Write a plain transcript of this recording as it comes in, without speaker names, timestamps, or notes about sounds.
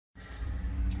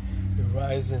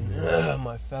Rising,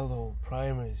 my fellow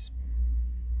primers.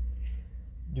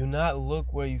 Do not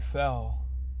look where you fell.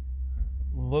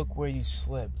 Look where you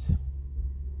slipped.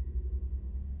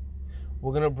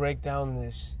 We're going to break down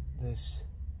this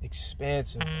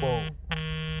expansive quote,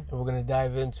 and we're going to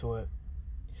dive into it.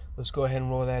 Let's go ahead and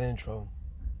roll that intro.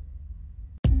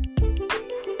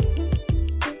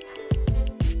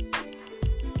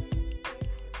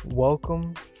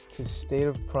 Welcome to State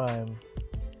of Prime,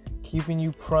 keeping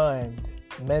you primed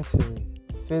mentally,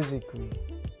 physically,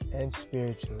 and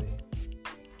spiritually.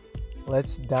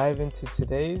 Let's dive into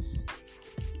today's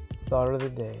thought of the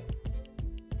day.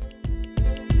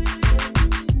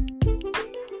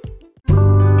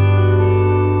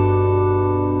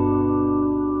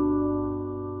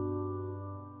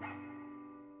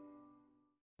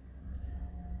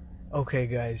 Okay,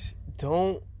 guys,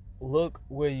 don't look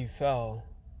where you fell.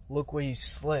 Look where you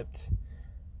slipped.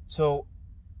 So,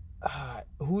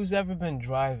 who's ever been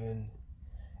driving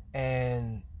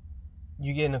and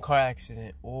you get in a car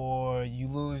accident, or you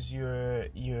lose your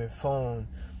phone,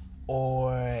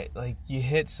 or like you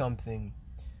hit something,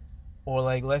 or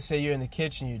like let's say you're in the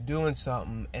kitchen, you're doing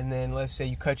something, and then let's say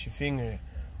you cut your finger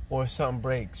or something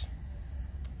breaks.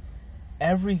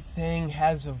 Everything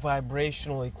has a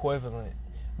vibrational equivalent,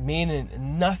 meaning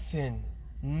nothing,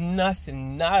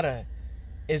 nada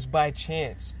is by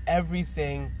chance.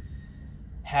 Everything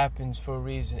happens for a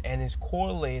reason and is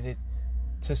correlated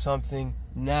to something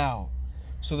now.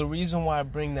 So the reason why I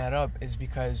bring that up is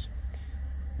because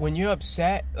when you're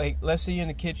upset, like let's say you're in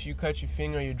the kitchen, you cut your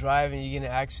finger, you're driving, you get in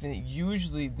an accident,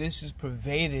 usually this is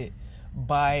pervaded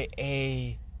by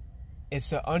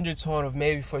it's an undertone of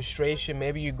maybe frustration,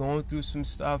 maybe you're going through some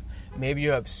stuff, maybe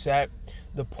you're upset.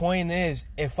 The point is,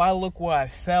 if I look where I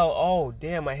fell, oh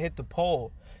damn, I hit the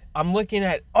pole. I'm looking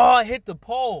at, oh, I hit the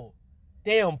pole.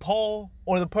 Damn, pole.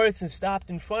 Or the person stopped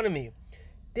in front of me.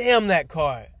 Damn, that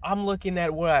car. I'm looking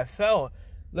at where I fell.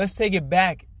 Let's take it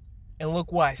back and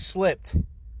look where I slipped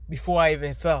before I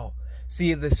even fell.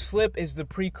 See, the slip is the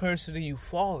precursor to you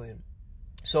falling.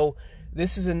 So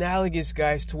this is analogous,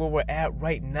 guys, to where we're at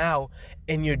right now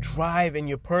in your drive and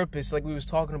your purpose, like we was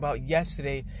talking about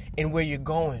yesterday, and where you're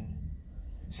going.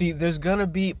 See, there's going to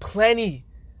be plenty,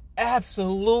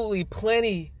 absolutely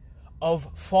plenty of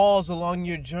falls along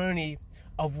your journey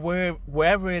of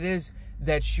wherever it is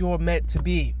that you're meant to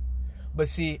be. But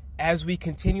see, as we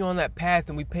continue on that path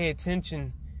and we pay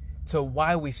attention to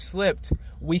why we slipped,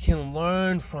 we can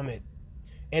learn from it.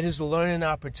 It is a learning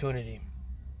opportunity.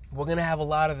 We're going to have a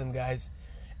lot of them, guys.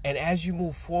 And as you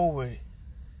move forward,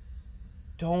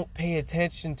 don't pay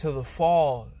attention to the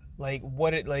fall.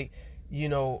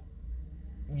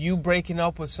 You breaking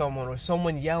up with someone or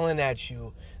someone yelling at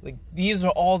you. Like, these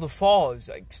are all the falls.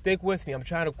 Like, stick with me. I'm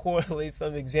trying to correlate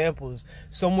some examples.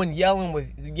 Someone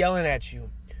yelling at you,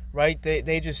 right?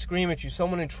 They just scream at you.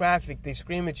 Someone in traffic, they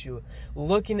scream at you.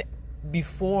 Looking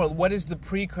before, what is the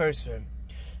precursor?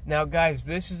 Now, guys,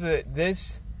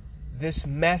 this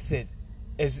method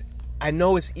is, I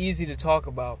know it's easy to talk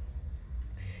about.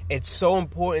 It's so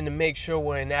important to make sure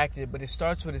we're enacted, but it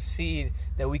starts with a seed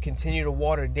that we continue to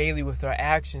water daily with our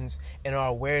actions and our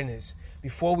awareness.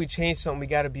 Before we change something, we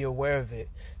got to be aware of it.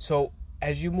 So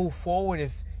as you move forward,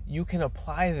 if you can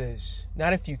apply this,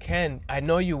 not if you can, I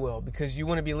know you will, because you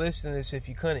wouldn't be listening to this if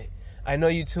you couldn't. I know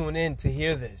you tune in to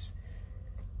hear this.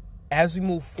 As we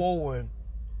move forward,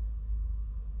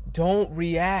 don't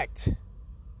react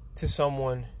to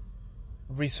someone,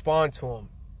 respond to them.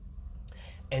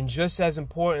 And just as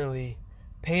importantly,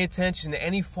 pay attention to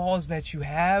any falls that you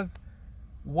have.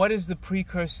 What is the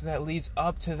precursor that leads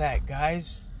up to that,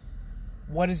 guys?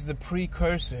 What is the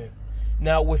precursor?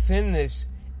 Now, within this,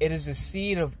 it is a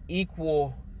seed of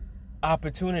equal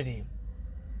opportunity.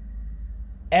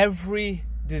 Every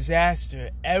disaster,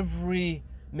 every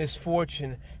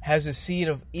misfortune has a seed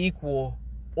of equal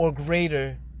or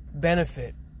greater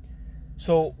benefit.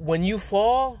 So when you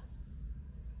fall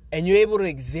and you're able to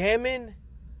examine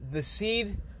the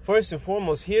seed, first and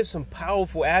foremost, here's some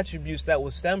powerful attributes that will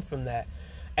stem from that.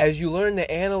 As you learn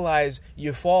to analyze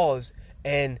your falls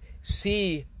and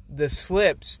see the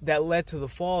slips that led to the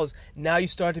falls, now you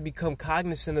start to become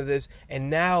cognizant of this, and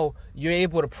now you're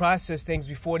able to process things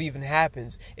before it even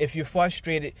happens. If you're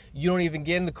frustrated, you don't even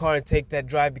get in the car and take that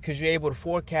drive because you're able to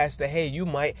forecast that, hey,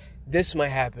 this might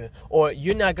happen. Or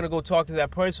you're not going to go talk to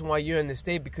that person while you're in the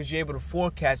state because you're able to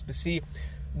forecast. But see,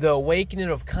 the awakening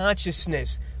of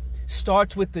consciousness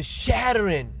starts with the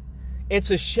shattering.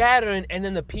 It's a shattering and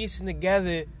then the piecing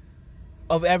together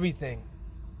of everything.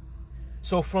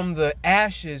 So from the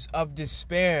ashes of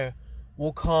despair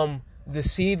will come the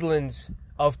seedlings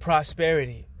of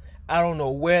prosperity. I don't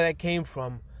know where that came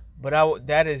from, But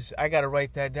I got to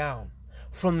write that down.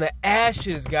 From the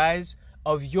ashes, guys,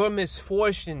 of your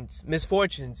misfortunes,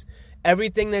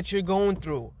 everything that you're going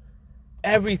through,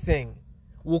 everything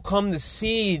will come the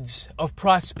seeds of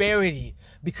prosperity,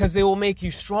 because they will make you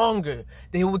stronger.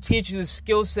 They will teach you the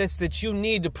skill sets that you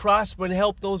need to prosper and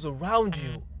help those around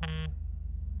you.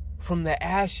 From the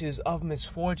ashes of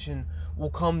misfortune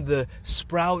will come the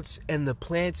sprouts and the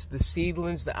plants, the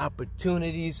seedlings, the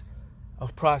opportunities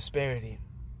of prosperity.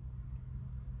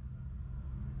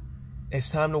 It's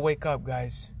time to wake up,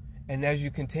 guys. And as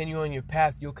you continue on your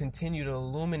path, you'll continue to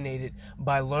illuminate it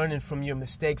by learning from your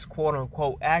mistakes, quote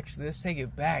unquote. Actually, let's take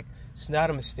it back. It's not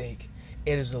a mistake.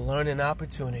 It is a learning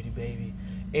opportunity, baby.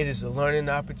 It is a learning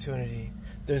opportunity.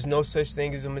 There's no such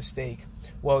thing as a mistake.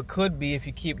 Well, it could be if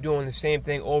you keep doing the same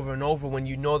thing over and over when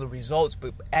you know the results.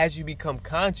 But as you become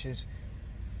conscious,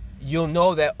 you'll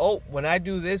know that, oh, when I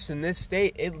do this in this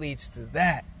state, it leads to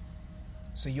that.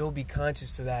 So you'll be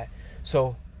conscious to that.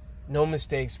 So no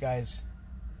mistakes, guys.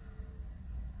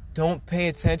 Don't pay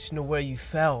attention to where you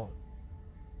fell.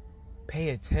 Pay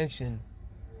attention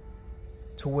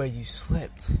to where you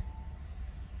slipped.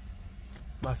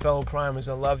 My fellow primers,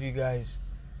 I love you guys.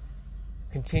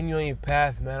 Continue on your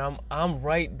path, man. I'm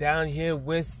right down here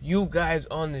with you guys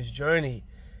on this journey.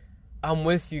 I'm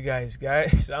with you guys.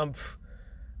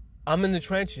 I'm in the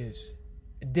trenches,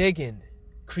 digging,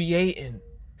 creating,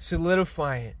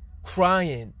 solidifying,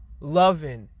 crying,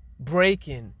 loving,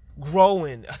 breaking,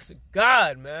 growing. I said,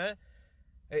 God, man.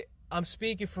 I'm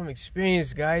speaking from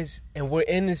experience, guys, and we're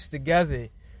in this together.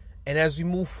 And as we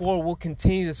move forward, we'll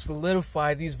continue to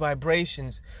solidify these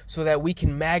vibrations so that we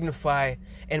can magnify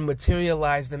and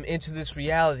materialize them into this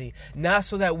reality. Not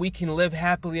so that we can live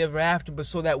happily ever after, but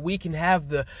so that we can have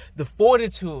the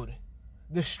fortitude,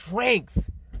 the strength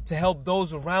to help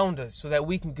those around us so that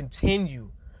we can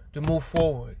continue to move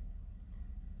forward.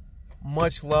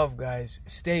 Much love, guys.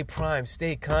 Stay primed.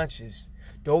 Stay conscious.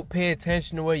 Don't pay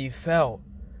attention to where you fell.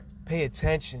 Pay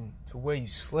attention to where you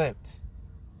slipped.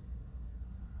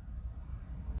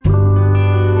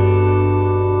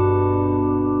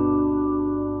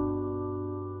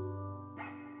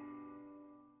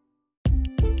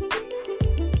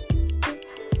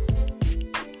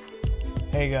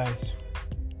 Hey guys,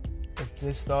 if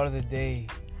this thought of the day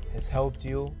has helped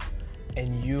you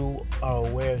and you are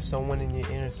aware of someone in your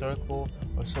inner circle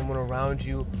or someone around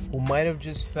you who might have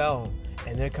just fell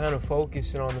and they're kind of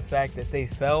focusing on the fact that they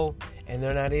fell and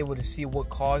they're not able to see what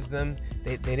caused them,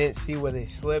 they didn't see where they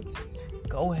slipped,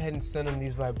 go ahead and send them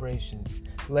these vibrations.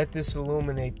 Let this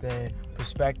illuminate their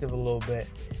perspective a little bit,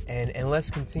 and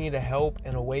let's continue to help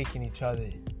and awaken each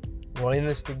other. We're in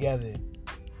this together.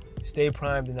 Stay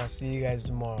primed, and I'll see you guys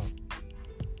tomorrow.